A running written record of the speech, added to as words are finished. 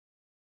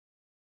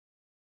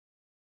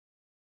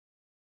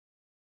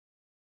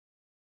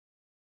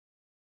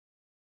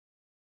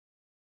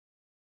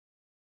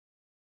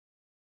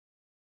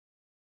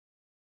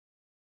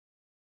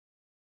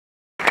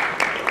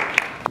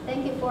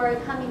for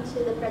coming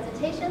to the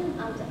presentation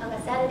on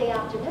a Saturday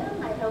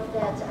afternoon. I hope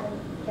that I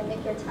can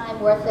make your time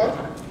worth it.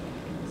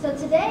 So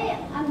today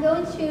I'm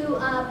going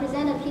to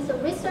present a piece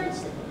of research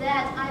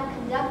that I've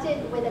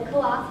conducted with a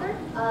co-author,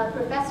 a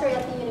professor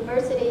at the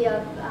University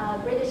of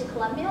British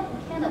Columbia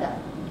in Canada.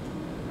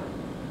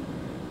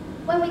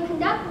 When we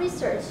conduct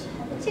research,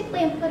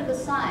 particularly in political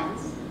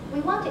science, we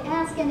want to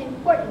ask an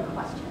important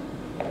question,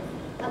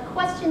 a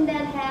question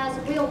that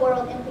has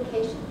real-world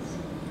implications.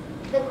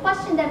 The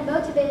question that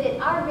motivated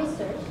our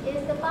research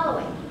is the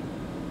following.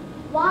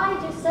 Why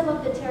do some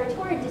of the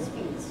territorial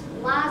disputes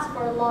last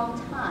for a long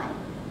time?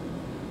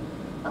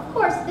 Of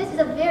course, this is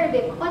a very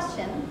big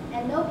question,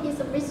 and no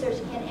piece of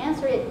research can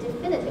answer it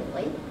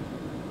definitively,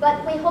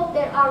 but we hope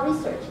that our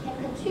research can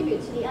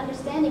contribute to the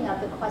understanding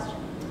of the question.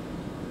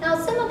 Now,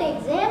 some of the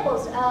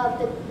examples of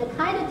the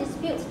kind of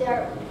disputes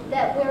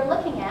that we're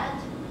looking at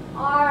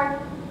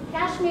are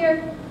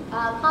Kashmir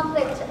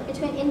conflict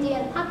between India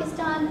and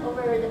Pakistan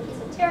over the piece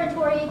of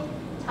territory,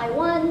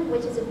 Taiwan,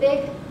 which is a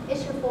big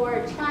issue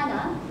for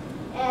China,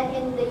 and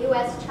in the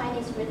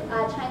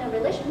U.S.-China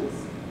relations,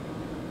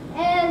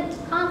 and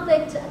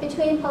conflict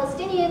between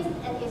Palestinians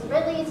and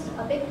Israelis.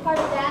 A big part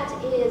of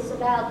that is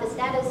about the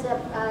status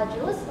of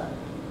Jerusalem.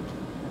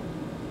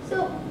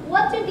 So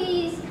what do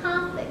these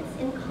conflicts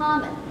in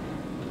common?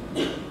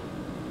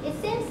 It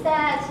seems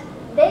that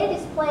they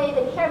display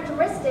the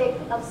characteristic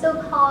of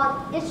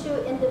so-called issue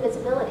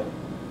indivisibility.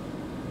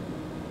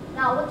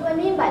 Now, what do I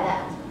mean by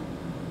that?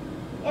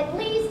 At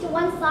least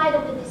one side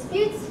of the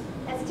disputes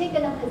has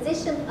taken a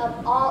position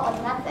of all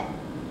or nothing.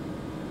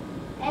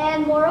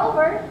 And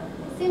moreover,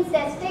 it seems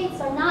that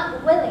states are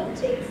not willing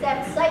to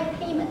accept side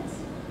payments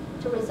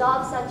to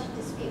resolve such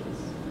disputes.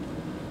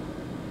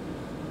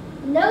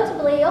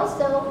 Notably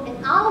also,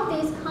 in all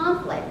of these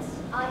conflicts,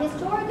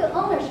 historical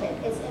ownership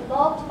is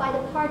involved by the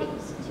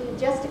parties to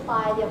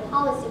justify their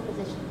policy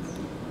positions.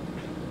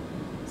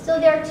 So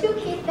there are two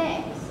key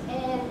things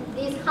in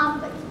these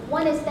conflicts.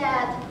 One is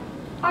that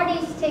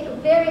parties take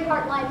very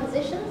hardline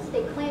positions.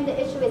 They claim the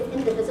issue is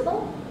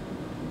indivisible.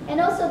 And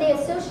also they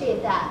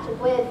associate that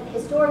with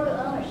historical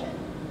ownership.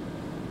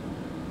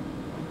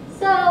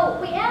 So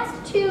we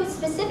asked two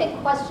specific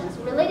questions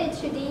related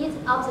to these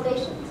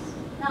observations.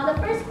 Now the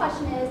first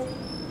question is,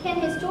 can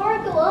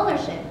historical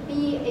ownership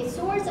be a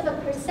source of a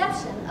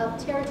perception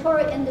of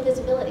territorial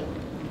indivisibility?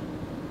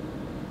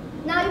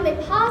 Now you may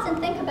pause and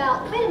think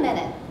about, wait a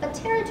minute, but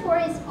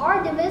territories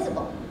are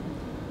divisible.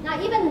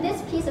 Now even this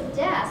piece of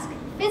desk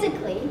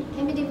physically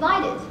can be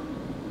divided.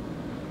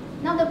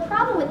 Now the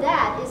problem with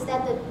that is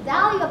that the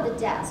value of the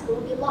desk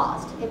will be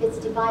lost if it's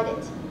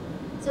divided.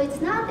 So it's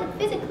not that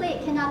physically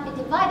it cannot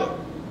be divided,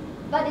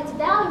 but its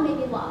value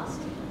may be lost.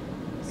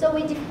 So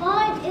we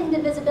define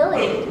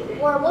indivisibility,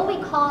 or what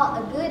we call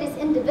a good is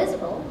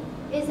indivisible,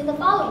 is in the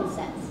following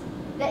sense,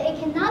 that it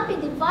cannot be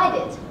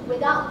divided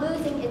without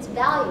losing its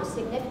value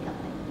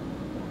significantly.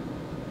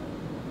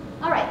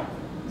 All right,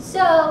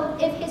 so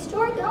if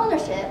historic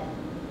ownership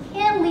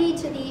can lead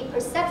to the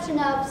perception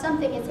of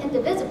something is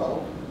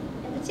indivisible,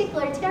 in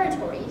particular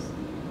territories,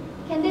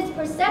 can this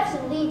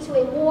perception lead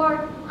to a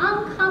more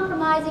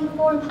uncompromising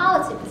foreign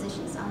policy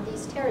positions on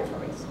these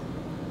territories,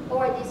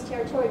 or these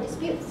territorial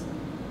disputes?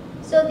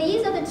 So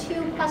these are the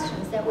two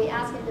questions that we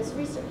ask in this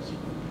research.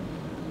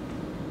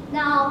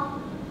 Now,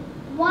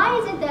 why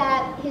is it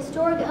that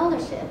historic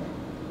ownership,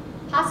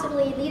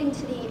 possibly leading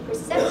to the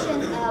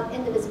perception of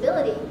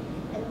indivisibility,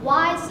 and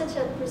why such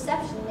a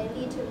perception may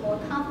lead to more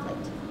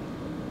conflict?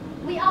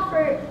 We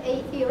offer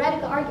a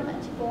theoretical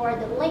argument for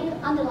the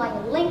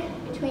underlying link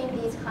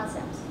between these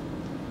concepts.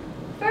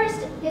 First,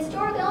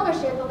 historic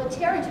ownership of a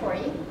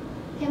territory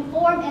can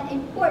form an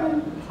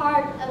important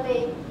part of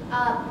a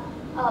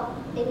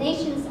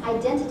nation's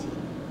identity.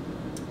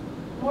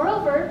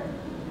 Moreover,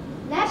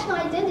 national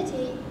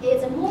identity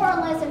is a more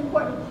or less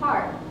important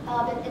part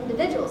of an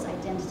individual's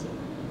identity.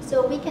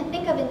 So we can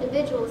think of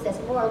individuals as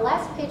more or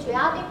less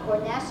patriotic or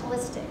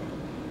nationalistic.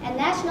 And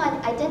national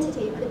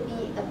identity could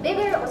be a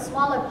bigger or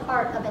smaller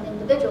part of an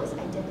individual's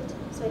identity.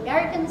 So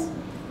Americans,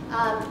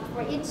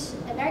 for each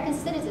American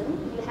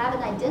citizen, you have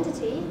an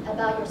identity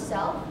about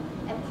yourself,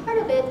 and part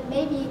of it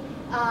may be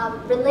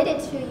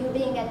related to you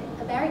being an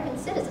American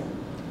citizen.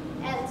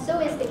 And so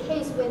is the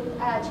case with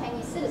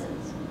Chinese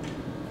citizens.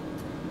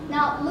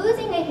 Now,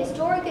 losing a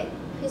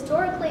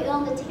historically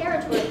owned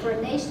territory for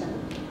a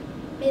nation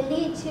may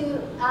lead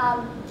to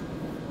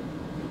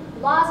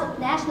loss of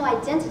national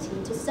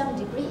identity to some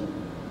degree.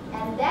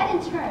 And that,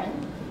 in turn,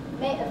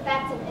 may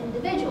affect an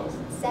individual's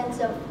sense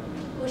of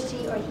who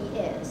she or he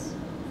is.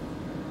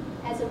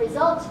 As a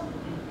result,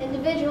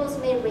 individuals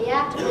may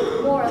react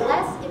with more or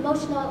less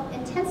emotional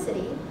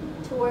intensity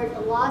toward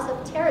a loss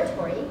of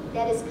territory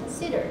that is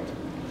considered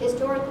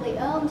historically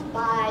owned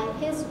by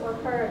his or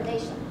her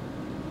nation.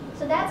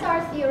 So that's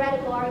our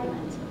theoretical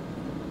argument.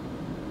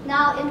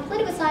 Now, in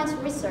political science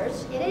research,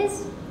 it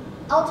is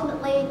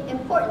ultimately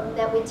important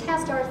that we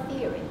test our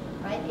theory,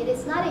 right? It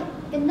is not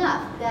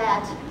enough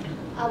that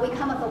we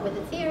come up with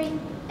a theory.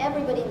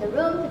 Everybody in the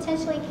room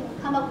potentially can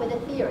come up with a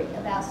theory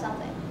about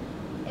something.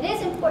 it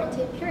is important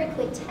to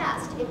empirically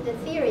test if the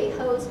theory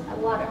holds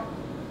water.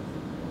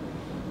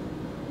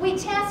 We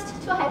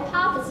test two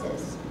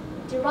hypotheses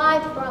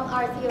derived from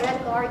our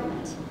theoretical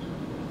argument.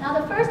 Now,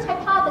 the first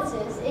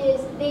hypothesis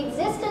is the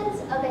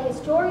existence of a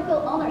historical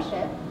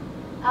ownership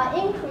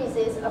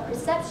increases a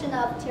perception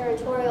of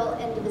territorial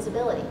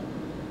indivisibility.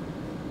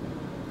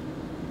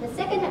 The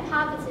second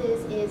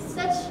hypothesis is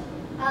such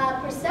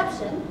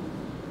perception,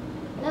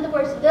 in other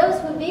words, those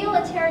who view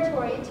a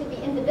territory to be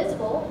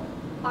indivisible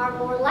are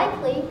more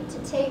likely to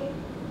take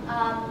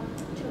a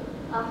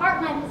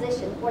hardline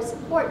position or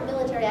support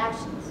military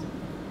actions.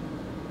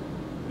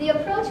 The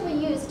approach we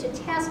use to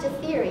test a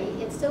theory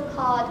is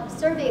so-called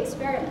survey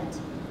experiment.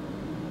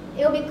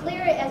 It will be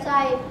clear as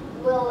I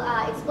will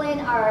explain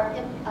our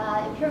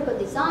empirical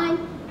design,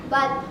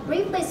 but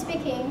briefly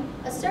speaking,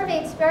 a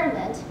survey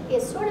experiment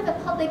is sort of a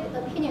public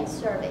opinion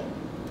survey.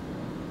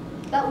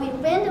 But we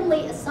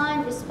randomly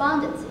assign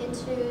respondents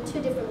into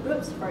two different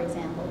groups, for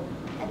example,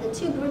 and the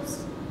two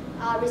groups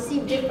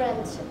receive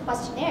different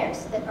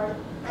questionnaires that are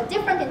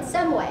different in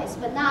some ways,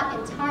 but not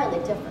entirely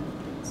different.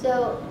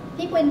 So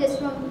people in this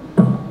room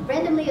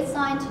randomly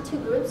assigned to two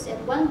groups,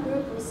 and one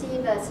group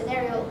receive a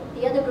scenario,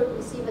 the other group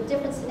receive a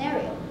different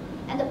scenario.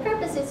 And the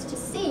purpose is to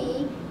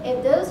see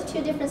if those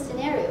two different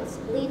scenarios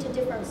lead to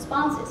different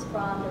responses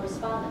from the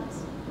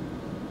respondents.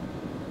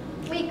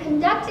 We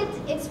conducted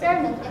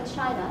experiment in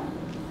China,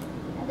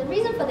 and the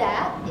reason for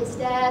that is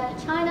that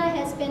China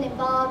has been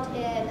involved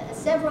in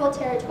several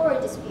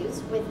territorial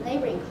disputes with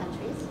neighboring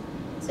countries.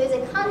 So it's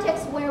a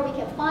context where we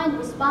can find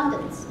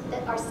respondents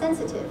that are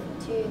sensitive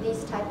to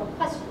these type of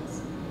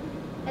questions.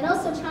 And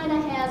also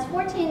China has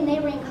 14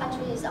 neighboring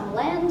countries on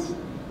land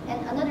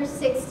and another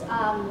 6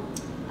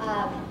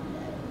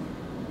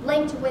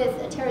 linked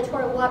with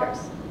territorial waters.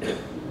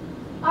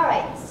 All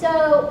right,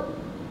 so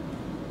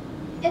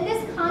in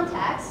this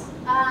context,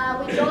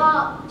 we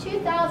draw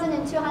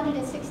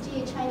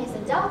 2,260 Chinese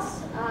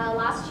adults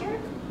last year.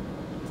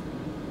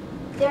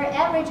 Their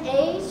average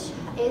age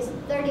is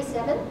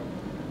 37.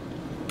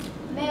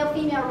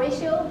 Male-female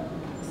ratio,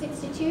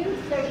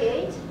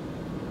 62-38.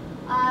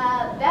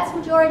 Vast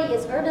majority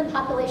is urban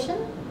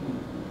population,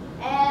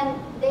 and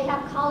they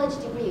have college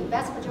degree.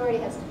 Vast majority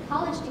has a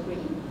college degree.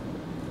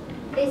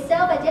 They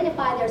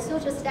self-identify their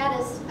social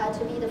status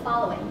to be the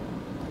following.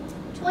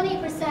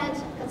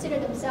 20% consider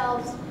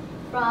themselves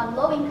from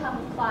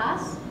low-income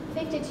class,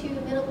 52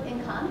 middle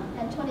income,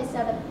 and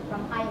 27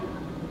 from high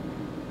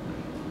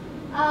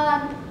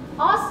income.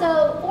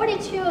 Also,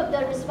 42 of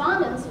the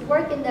respondents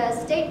work in the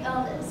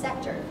state-owned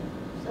sector.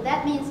 So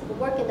that means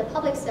work in the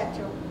public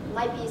sector,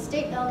 might be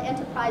state-owned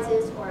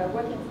enterprises or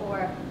working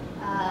for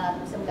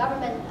some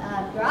government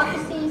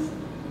bureaucracies.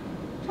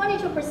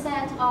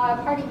 22% are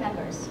party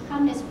members,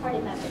 Communist Party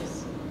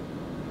members.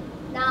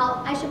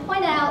 Now, I should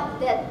point out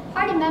that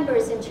party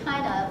members in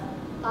China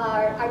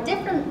are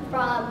different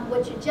from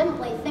what you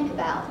generally think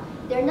about.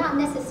 They're not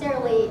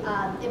necessarily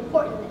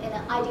important in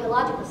an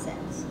ideological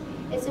sense.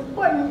 It's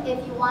important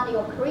if you want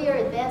your career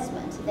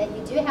advancement that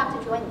you do have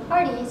to join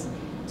parties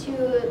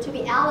to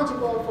be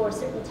eligible for a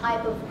certain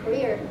type of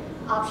career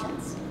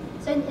options.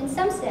 So in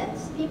some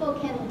sense, people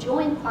can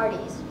join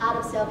parties out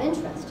of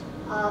self-interest,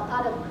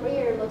 out of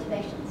career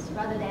motivations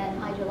rather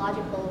than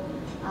ideological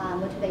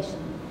motivation.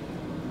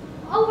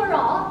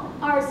 Overall,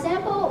 our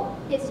sample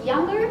is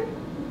younger,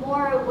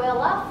 more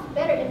well-off,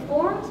 better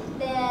informed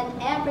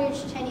than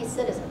average Chinese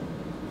citizen.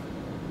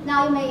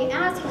 Now you may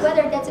ask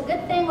whether that's a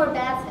good thing or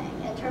bad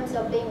thing in terms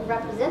of being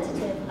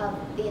representative of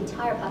the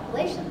entire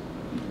population.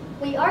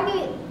 We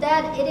argue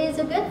that it is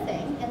a good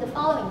thing in the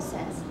following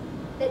sense,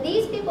 that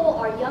these people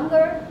are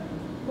younger,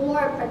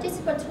 more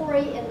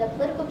participatory in the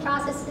political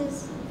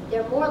processes,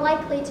 they're more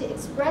likely to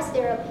express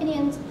their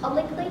opinions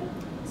publicly.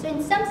 So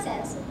in some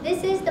sense,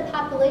 this is the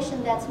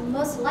population that's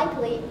most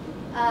likely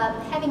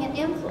having an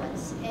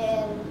influence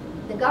in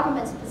the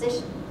government's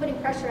position, putting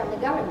pressure on the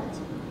government.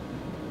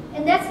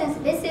 In that sense,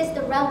 this is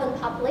the relevant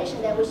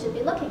population that we should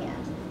be looking at.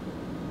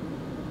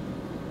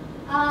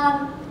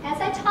 As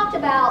I talked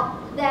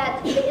about,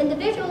 that the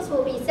individuals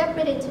will be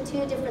separated into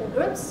two different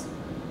groups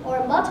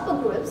or multiple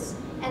groups,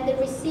 and they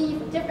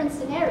receive different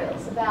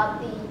scenarios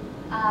about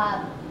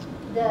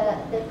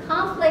the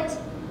conflict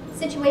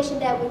situation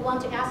that we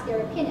want to ask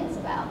their opinions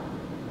about.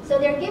 So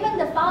they're given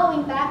the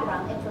following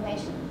background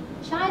information.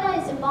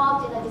 China is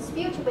involved in a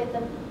dispute with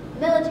the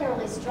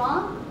militarily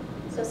strong.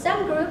 So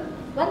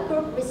one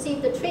group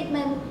received the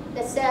treatment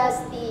that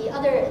says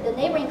the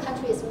neighboring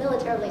country is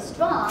militarily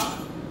strong,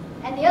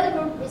 and the other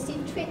group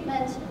received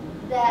treatment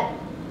that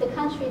the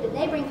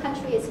neighboring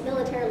country is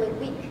militarily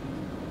weak.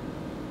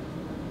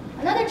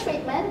 Another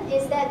treatment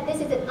is that this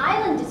is an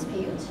island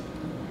dispute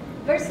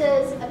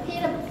versus a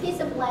piece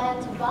of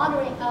land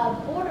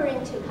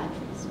bordering two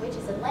countries, which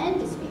is a land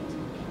dispute.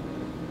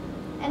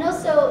 And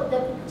also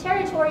the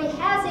territory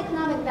has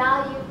economic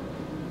value,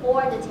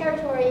 or the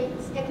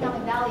territory's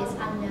economic value is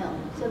unknown.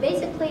 So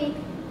basically,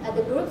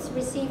 the groups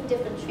receive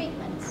different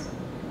treatments.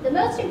 The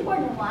most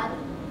important one,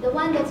 the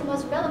one that's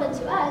most relevant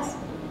to us,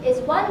 is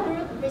one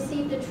group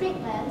received the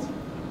treatment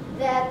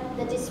that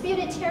the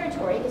disputed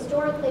territory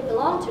historically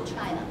belonged to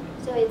China.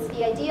 So it's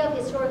the idea of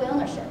historic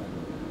ownership.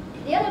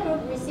 The other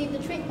group received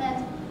the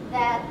treatment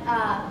that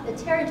the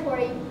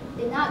territory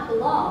did not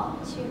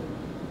belong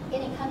to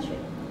any country.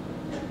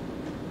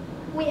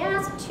 We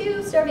asked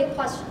two survey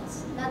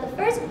questions. Now the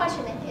first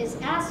question is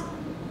ask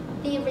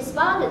the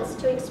respondents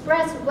to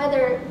express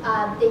whether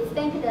they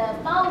think the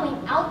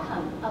following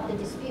outcome of the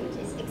dispute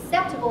is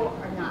acceptable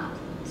or not.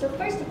 So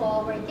first of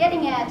all, we're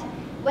getting at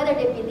whether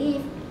they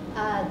believe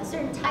a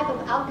certain type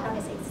of outcome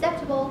is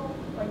acceptable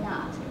or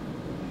not.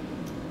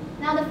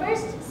 Now the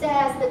first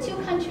says the two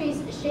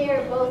countries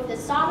share both the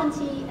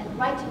sovereignty and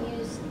right to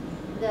use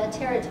the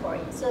territory.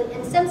 So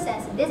in some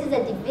sense, this is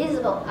a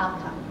divisible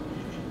outcome.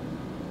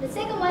 The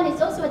second one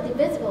is also a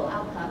divisible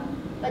outcome,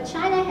 but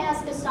China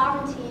has the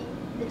sovereignty,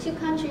 the two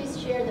countries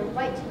share the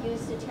right to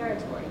use the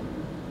territory.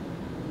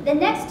 The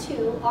next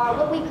two are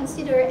what we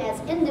consider as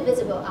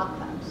indivisible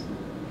outcomes.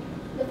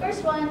 The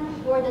first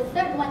one, or the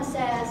third one,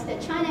 says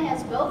that China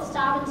has both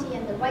sovereignty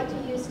and the right to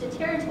use the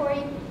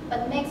territory,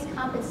 but makes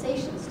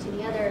compensations to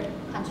the other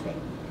country.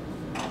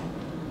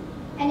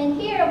 And in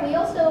here, we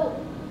also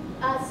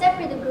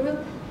separate the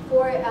group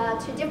for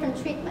two different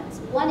treatments.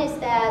 One is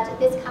that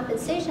this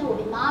compensation will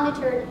be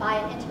monitored by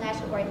an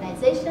international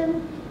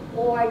organization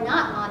or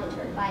not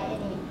monitored by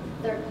any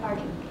third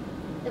party.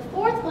 The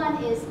fourth one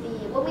is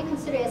what we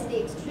consider as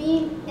the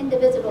extreme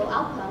indivisible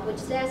outcome, which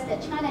says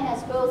that China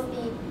has both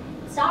the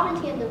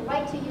sovereignty and the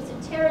right to use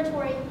the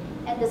territory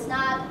and does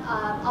not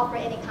offer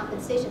any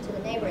compensation to the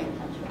neighboring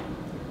country.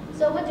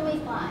 So what do we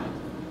find?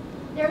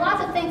 There are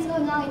lots of things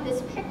going on in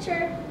this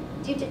picture.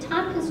 Due to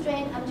time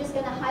constraint, I'm just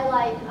going to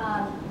highlight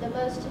the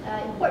most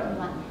important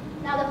one.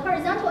 Now the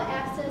horizontal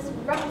axis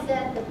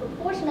represents the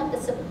proportion of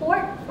the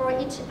support for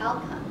each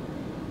outcome.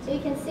 So you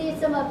can see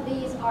some of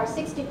these are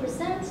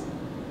 60%.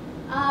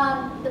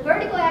 The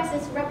vertical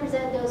axis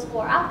represents those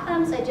four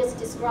outcomes I just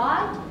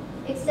described,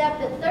 except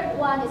the third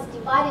one is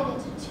divided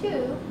into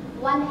two.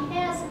 One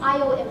has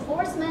IO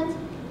enforcement,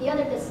 the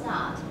other does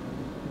not.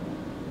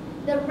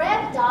 The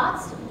red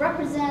dots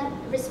represent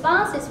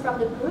responses from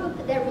the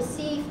group that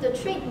received the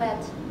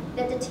treatment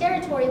that the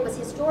territory was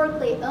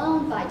historically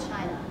owned by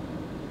China.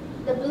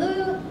 The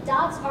blue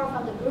dots are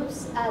from the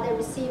groups that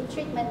received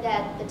treatment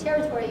that the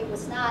territory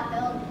was not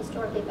owned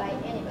historically by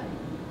anybody.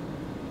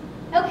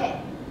 Okay,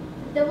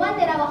 the one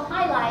that I will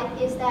highlight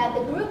is that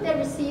the group that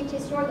received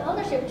historic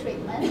ownership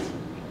treatment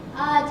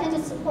tend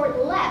to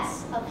support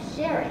less of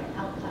sharing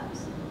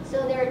outcomes.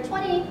 So there are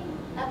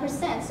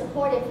 20%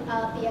 supportive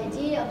of the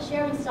idea of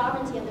sharing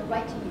sovereignty and the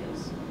right to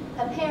use,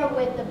 compared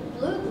with the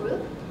blue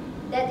group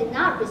that did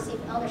not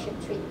receive ownership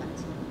treatment.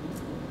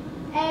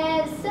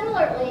 And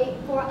similarly,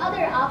 for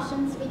other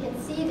options, we can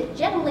see that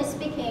generally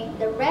speaking,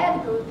 the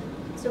red group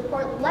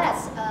support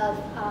less of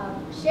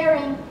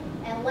sharing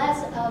and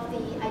less of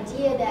the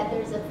idea that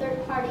there's a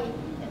third party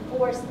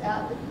enforced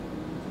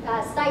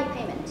side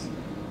payment.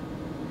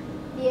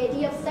 The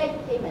idea of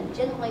side payment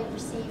generally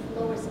receive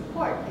lower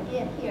support.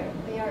 Again, here,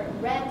 where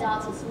red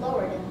dots is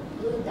lower than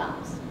blue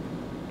dots.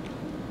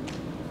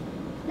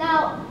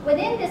 Now,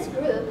 within this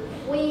group,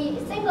 we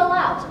single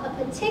out a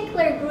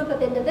particular group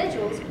of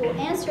individuals who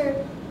answer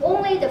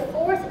only the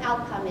fourth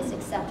outcome is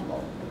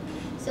acceptable.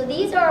 So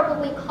these are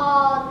what we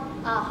call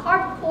a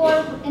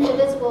hardcore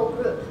indivisible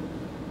group,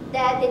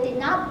 that they did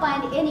not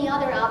find any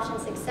other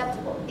options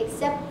acceptable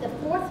except the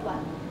fourth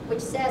one,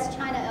 which says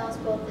China owns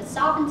both the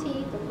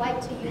sovereignty, the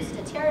right to use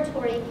the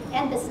territory,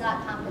 and does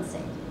not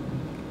compensate.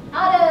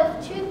 Out of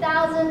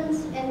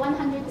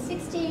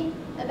 2,160,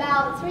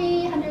 about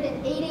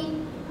 380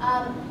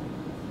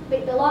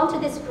 belong to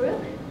this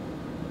group.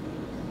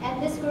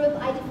 And this group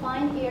I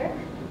define here.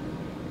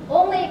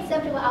 Only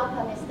acceptable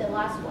outcome is the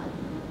last one.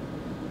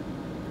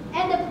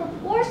 And the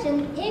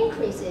proportion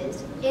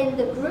increases in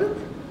the group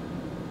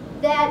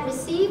that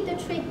received the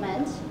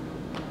treatment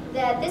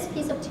that this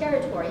piece of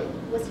territory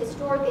was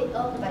historically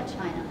owned by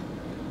China.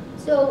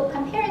 So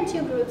comparing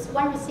two groups,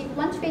 one received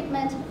one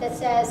treatment that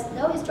says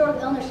no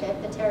historic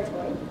ownership, the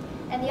territory,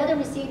 and the other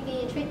received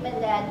the treatment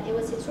that it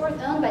was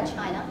historically owned by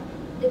China.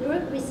 The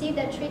group received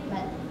that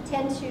treatment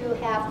tend to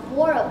have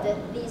more of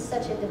these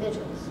such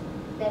individuals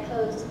that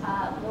holds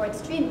more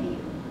extreme view.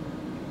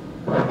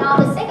 Now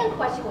the second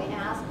question we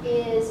ask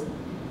is,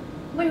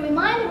 we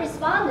remind the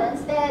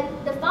respondents that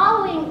the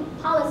following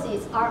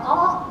policies are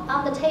all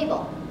on the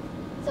table.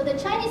 So the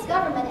Chinese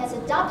government has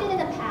adopted in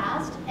the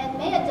past and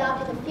may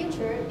adopt in the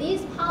future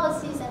these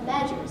policies and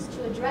measures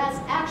to address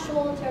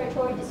actual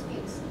territorial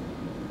disputes.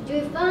 Do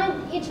you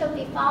find each of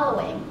the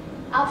following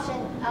option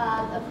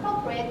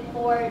appropriate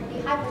for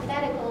the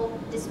hypothetical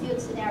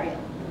dispute scenario?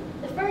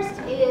 The first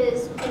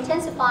is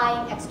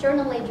intensifying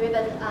externally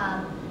driven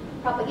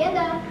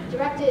propaganda,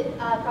 directed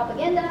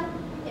propaganda,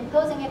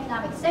 imposing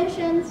economic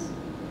sanctions,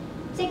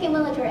 taking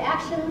military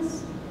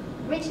actions,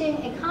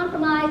 reaching a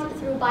compromise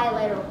through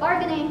bilateral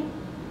bargaining,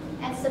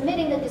 and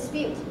submitting the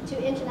dispute to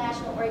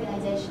international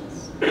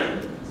organizations.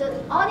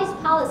 So all these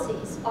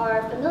policies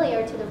are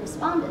familiar to the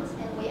respondents,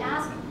 and we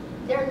ask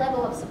their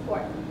level of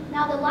support.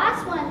 Now the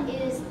last one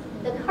is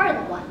the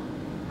current one.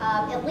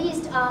 at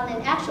least on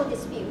an actual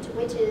dispute,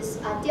 which is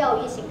a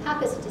Diaoyi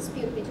Shinkaku's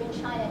dispute between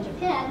China and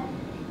Japan.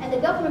 And the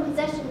government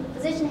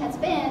position has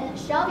been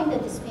shelving the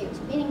dispute,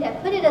 meaning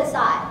that put it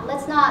aside.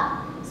 Let's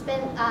not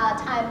spend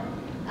time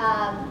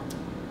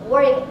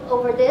worrying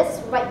over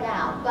this right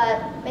now,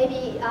 but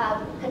maybe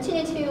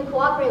continue to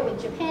cooperate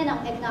with Japan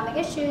on economic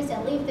issues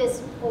and leave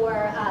this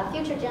for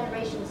future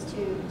generations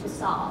to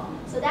solve.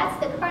 So that's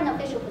the current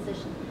official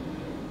position.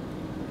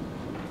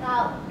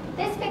 Now,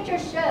 this picture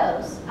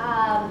shows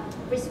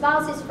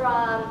responses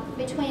from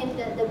between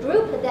the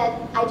group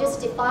that I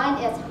just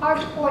defined as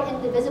hardcore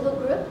indivisible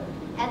group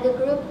and the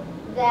group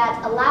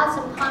that allows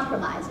some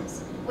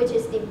compromises, which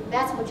is the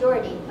vast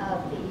majority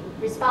of the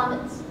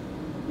respondents.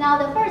 Now,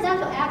 the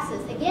horizontal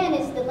axis, again,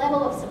 is the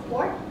level of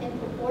support in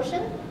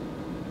proportion.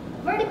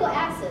 Vertical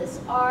axis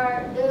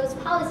are those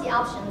policy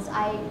options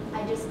I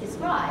just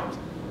described.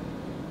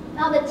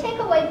 Now, the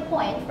takeaway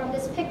point from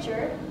this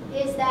picture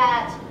is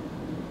that,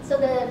 so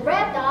the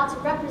red dots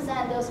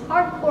represent those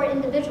hardcore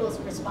individuals'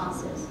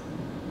 responses.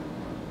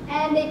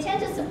 And they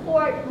tend to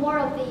support more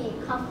of the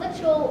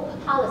conflictual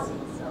policies.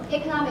 So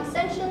economic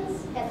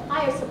sanctions has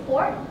higher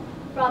support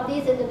from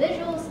these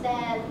individuals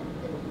than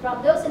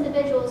from those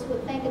individuals who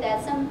think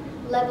that some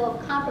level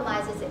of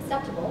compromise is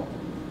acceptable.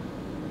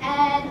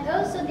 And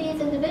also these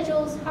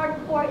individuals,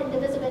 hardcore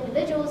indivisible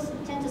individuals,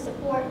 tend to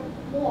support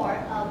more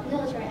of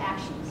military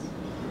actions.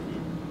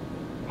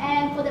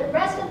 And for the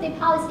rest of the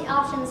policy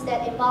options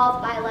that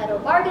involve bilateral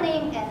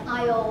bargaining and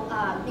IO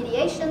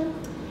mediation,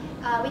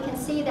 we can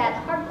see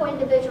that hardcore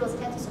individuals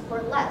tend to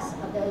support less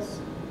of those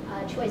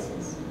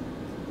choices.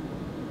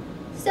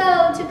 So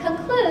to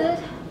conclude,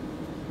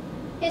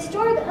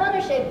 historic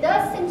ownership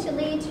does seem to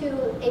lead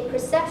to a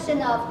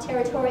perception of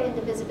territorial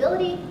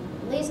indivisibility,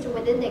 at least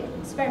within the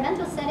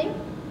experimental setting.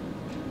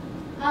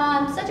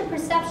 Such a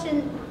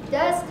perception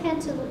does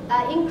tend to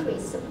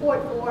increase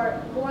support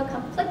for more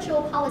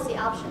conflictual policy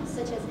options,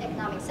 such as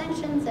economic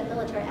sanctions and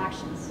military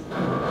actions.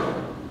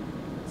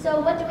 So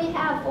what do we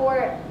have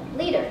for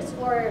leaders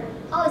or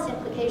policy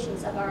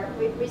implications of our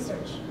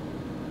research?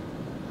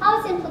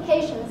 Policy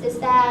implications is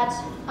that,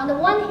 on the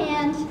one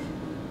hand,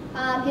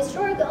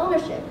 historical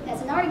ownership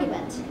as an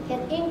argument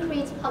can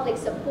increase public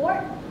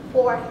support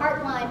for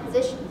hardline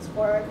positions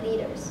for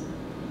leaders.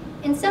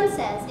 In some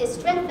sense, it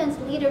strengthens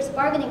leaders'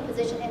 bargaining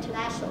position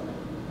internationally.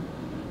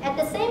 At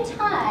the same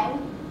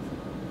time,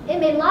 it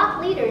may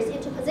lock leaders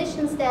into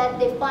positions that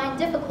they find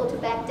difficult to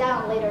back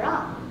down later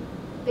on,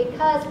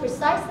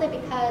 precisely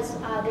because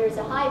there's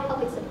a high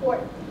public support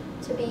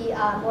to be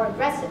more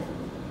aggressive.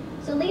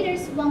 So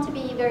leaders want to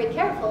be very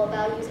careful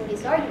about using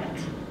this argument,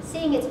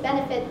 seeing its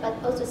benefit, but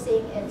also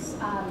seeing its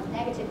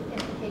negative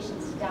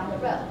implications down the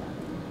road.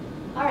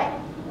 All right,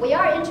 we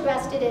are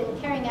interested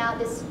in carrying out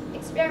this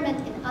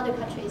experiment in other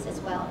countries as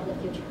well in the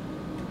future.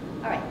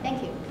 All right,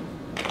 thank you.